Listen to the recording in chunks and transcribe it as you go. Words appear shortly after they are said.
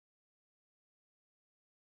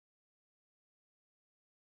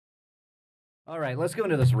All right, let's go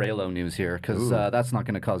into this Reylo news here, because that's not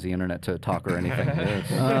going to cause the internet to talk or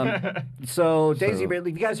anything. So, Daisy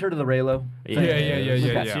Ridley, have you guys heard of the Reylo?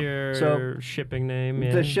 Yeah. That's your shipping name.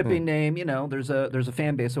 Yeah. The shipping name, you know, there's a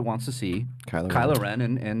fan base that wants to see Kylo Ren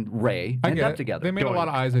and Rey end up together. They make a lot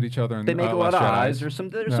of eyes at each other. They make a lot of eyes. There's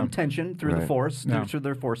some tension through the Force, through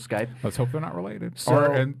their Force Skype. Let's hope they're not related. So,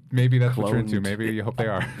 and maybe that's what you're into. Maybe you hope they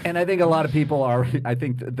are. And I think a lot of people are. I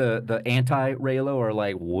think the anti-Reylo are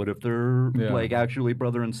like, what if they're like actually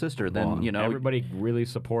brother and sister? Then you know, everybody really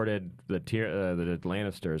supported the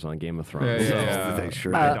Lannisters on Game of Thrones.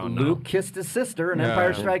 I don't know. Luke kissed his sister, and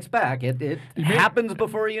Empire Strikes Back. It happens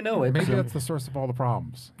before you know it. Maybe that's the source of all the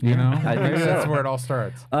problems. You know, I think that's where it all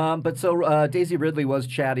starts. But so Daisy Ridley was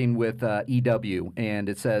chatting with EW, and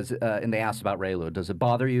it says, and they asked about Reylo. Does it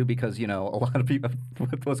bother you? Because you know a lot of people.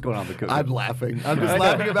 What's going on with the I'm laughing. I'm just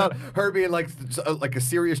laughing about her being like a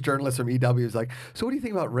serious journalist from EW is like, so what do you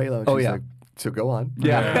think about Reylo? And she's like, so go on.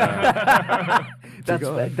 Yeah.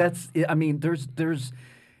 That's. I mean, there's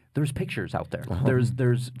pictures out there.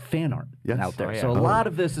 There's fan art out there. So a lot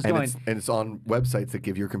of this is going. It's on websites that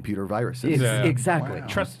give your computer viruses. Exactly. Wow.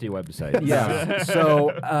 Trusty websites. Yeah. So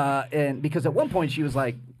and because at one point she was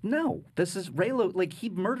like, no, this is Reylo. Like he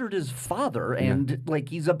murdered his father, and like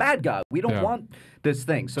he's a bad guy. We don't want this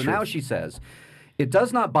thing. So now she says, it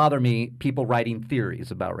does not bother me, people writing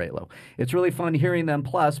theories about Reylo. It's really fun hearing them,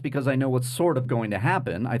 plus, because I know what's sort of going to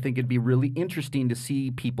happen, I think it'd be really interesting to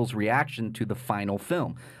see people's reaction to the final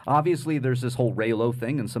film. Obviously, there's this whole Reylo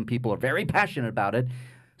thing, and some people are very passionate about it.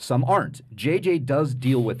 Some aren't. JJ does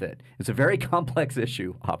deal with it. It's a very complex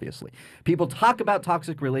issue, obviously. People talk about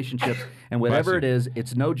toxic relationships, and whatever it is,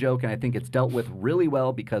 it's no joke, and I think it's dealt with really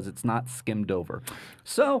well because it's not skimmed over.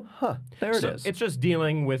 So, there it is. It's just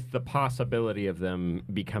dealing with the possibility of them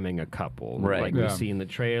becoming a couple. Right. Like we see in the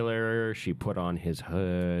trailer, she put on his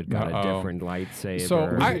hood, got a different lightsaber.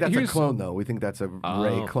 So we think that's a clone, though. We think that's a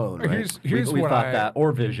Rey clone, right? Here's we what thought that.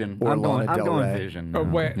 Or Vision. Or I'm going Rey.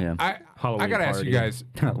 Vision. Wait, Yeah. I got to ask you guys,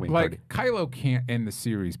 Halloween like, Kylo can't end the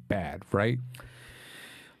series bad, right?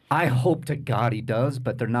 I hope to God he does,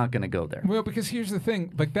 but they're not going to go there. Well, because here's the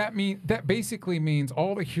thing. Like, that basically means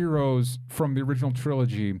all the heroes from the original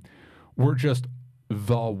trilogy were just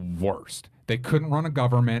the worst. They couldn't run a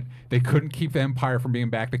government. They couldn't keep the Empire from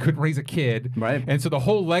being back. They couldn't raise a kid. Right. And so the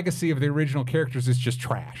whole legacy of the original characters is just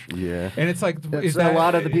trash. Yeah. And it's like... Is that a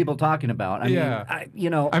lot of the people talking about. I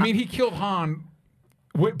mean, he killed Han...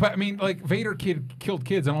 But I mean, like Vader killed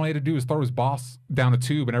kids, and all he had to do was throw his boss down a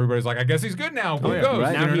tube, and everybody's like, "I guess he's good now." Who goes?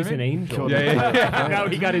 Right? Now he's an angel. Now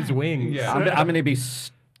he got his wings. Yeah. I'm going to be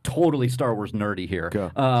totally Star Wars nerdy here.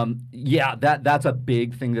 That's a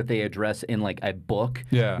big thing that they address in like a book.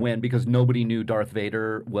 Yeah. Because nobody knew Darth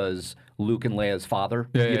Vader was Luke and Leia's father.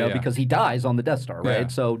 Because he dies on the Death Star, right? Yeah.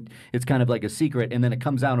 So it's kind of like a secret, and then it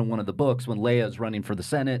comes out in one of the books when Leia's running for the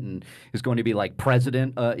Senate and is going to be like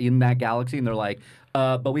president in that galaxy, and they're like,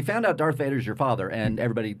 but we found out Darth Vader's your father, and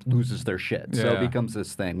everybody loses their shit. So it becomes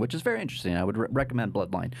this thing, which is very interesting. I would recommend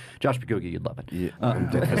Bloodline. Josh Pikugi, you'd love it. Yeah.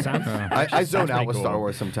 I zone out with Star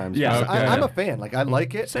Wars sometimes. Yeah. I'm a fan. Like I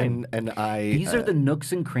like it, and I. These are the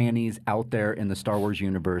nooks and crannies out there in the Star Wars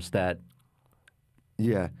universe that.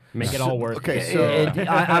 Yeah. Make it all worth it. Okay, so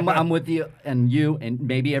I'm with you and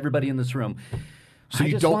maybe everybody in this room. So I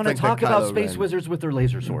you just don't want to think talk that about Kylo space Ren- wizards with their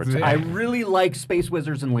laser swords. Yeah. I really like space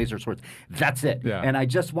wizards and laser swords. That's it. Yeah. And I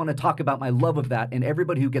just want to talk about my love of that. And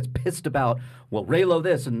everybody who gets pissed about, well, Reylo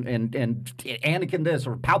this and Anakin this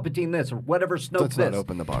or Palpatine this or whatever Snoke Let's this. not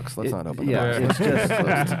open the box. Let's not open the It's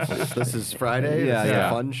box. This is Friday. Yeah, This is a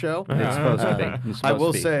fun show. It's supposed to be. It's supposed I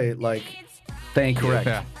will to be. say, like, Thank you.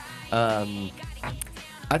 correct.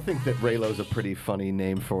 I think that Reylo's a pretty funny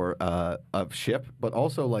name for a ship, but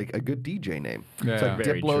also like a good DJ name. It's like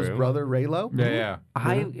Very Diplo's true. brother Reylo. Yeah.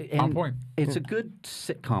 On point. It's a good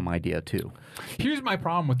sitcom idea too. Here's my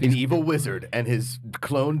problem with An these. evil wizard and his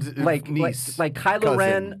cloned niece. Like Kylo cousin.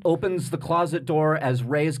 Ren opens the closet door as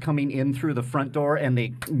Rey's coming in through the front door, and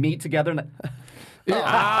they meet together. And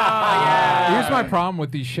Here's my problem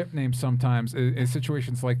with these ship names sometimes in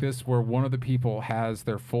situations like this where one of the people has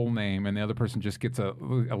their full name and the other person just gets a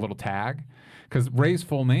little tag. Because Rey's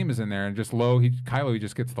full name is in there, and just Kylo, he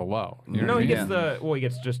just gets the low. You know what I he mean? gets he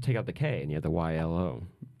gets just take out the K and you have the YLO.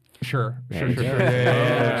 Sure.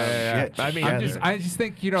 Yeah. Shit. I mean, I just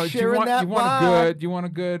think, you want a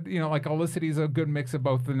good, like Felicity's a good mix of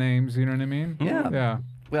both the names. You know what I mean? Yeah.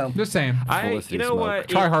 Well, Just saying. You know what?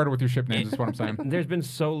 Try harder with your ship names, is what I'm saying. There's been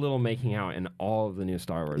so little making out in all of the new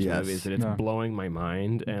Star Wars movies that it's blowing my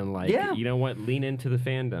mind. And like, you know what? Lean into the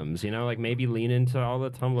fandoms. You know, like maybe lean into all the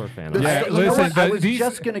Tumblr fandoms. Yeah, listen, I was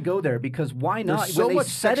just gonna go there because why not? There's so much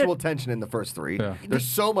sexual tension in the first three. Yeah. There's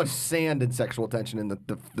so much sand and sexual tension in the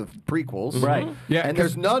prequels. Right. Yeah, and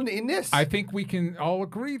there's none in this. I think we can all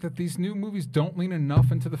agree that these new movies don't lean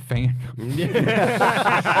enough into the fandom.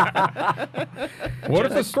 What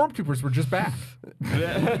if the stormtroopers were just bad?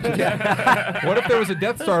 What if there was a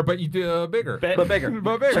Death Star, but you bigger? But bigger.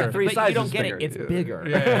 But bigger. Like 3 sizes you don't get bigger. it. It's bigger.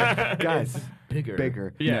 Yeah. Guys,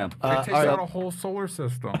 bigger. Yeah. It takes out a whole solar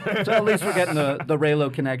system. So at least we're getting the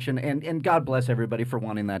Reylo connection, and God bless everybody for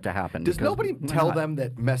wanting that to happen. Does nobody tell them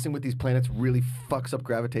that messing with these planets really fucks up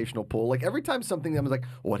gravitational pull? Like every time something, I'm like,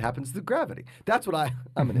 well, what happens to gravity? That's what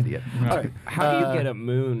I'm an idiot. All right. How do you get a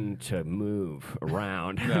moon to move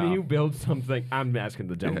around? How do you build something? I'm asking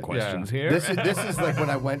the dumb questions here. This is like when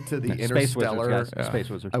I went to the Interstellar. Space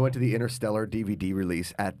Wizards. I went to the Interstellar DVD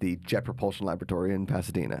release at the Jet Propulsion Laboratory in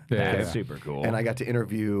Pasadena. That's super cool. And I got to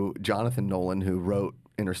interview Jonathan Nolan, who wrote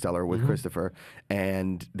Interstellar with Christopher,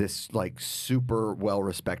 and this like super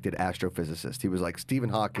well-respected astrophysicist. He was like Stephen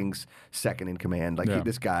Hawking's second in command. Like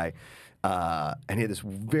this guy, and he had this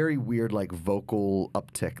very weird like vocal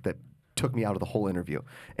uptick that took me out of the whole interview.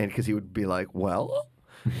 And because he would be like, well,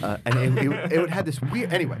 and it would have this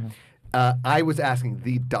weird. Anyway, I was asking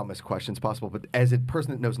the dumbest questions possible, but as a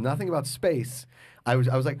person that knows nothing about space, I was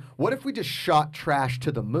like, what if we just shot trash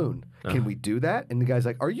to the moon? Can we do that? And the guy's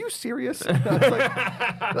like, are you serious? I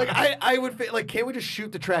was like I would like, can't we just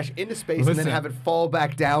shoot the trash into space and then have it fall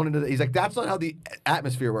back down into the... He's like, that's not how the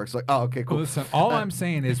atmosphere works. Like, oh, okay, cool. Listen, all I'm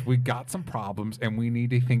saying is we got some problems and we need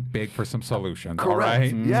to think big for some solutions. Correct. All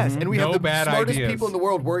right? Yes, and we have the smartest ideas. people in the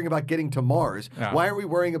world worrying about getting to Mars. Yeah. Why aren't we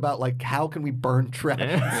worrying about like how can we burn trash?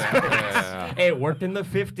 Hey, it worked in the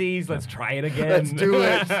 50s. Let's try it again. Let's do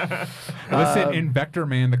it. Listen, in Vector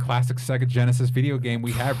Man, the classic Sega Genesis video game,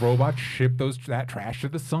 we have robots ship that trash to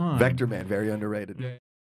the sun. Vector Man, very underrated. Yeah.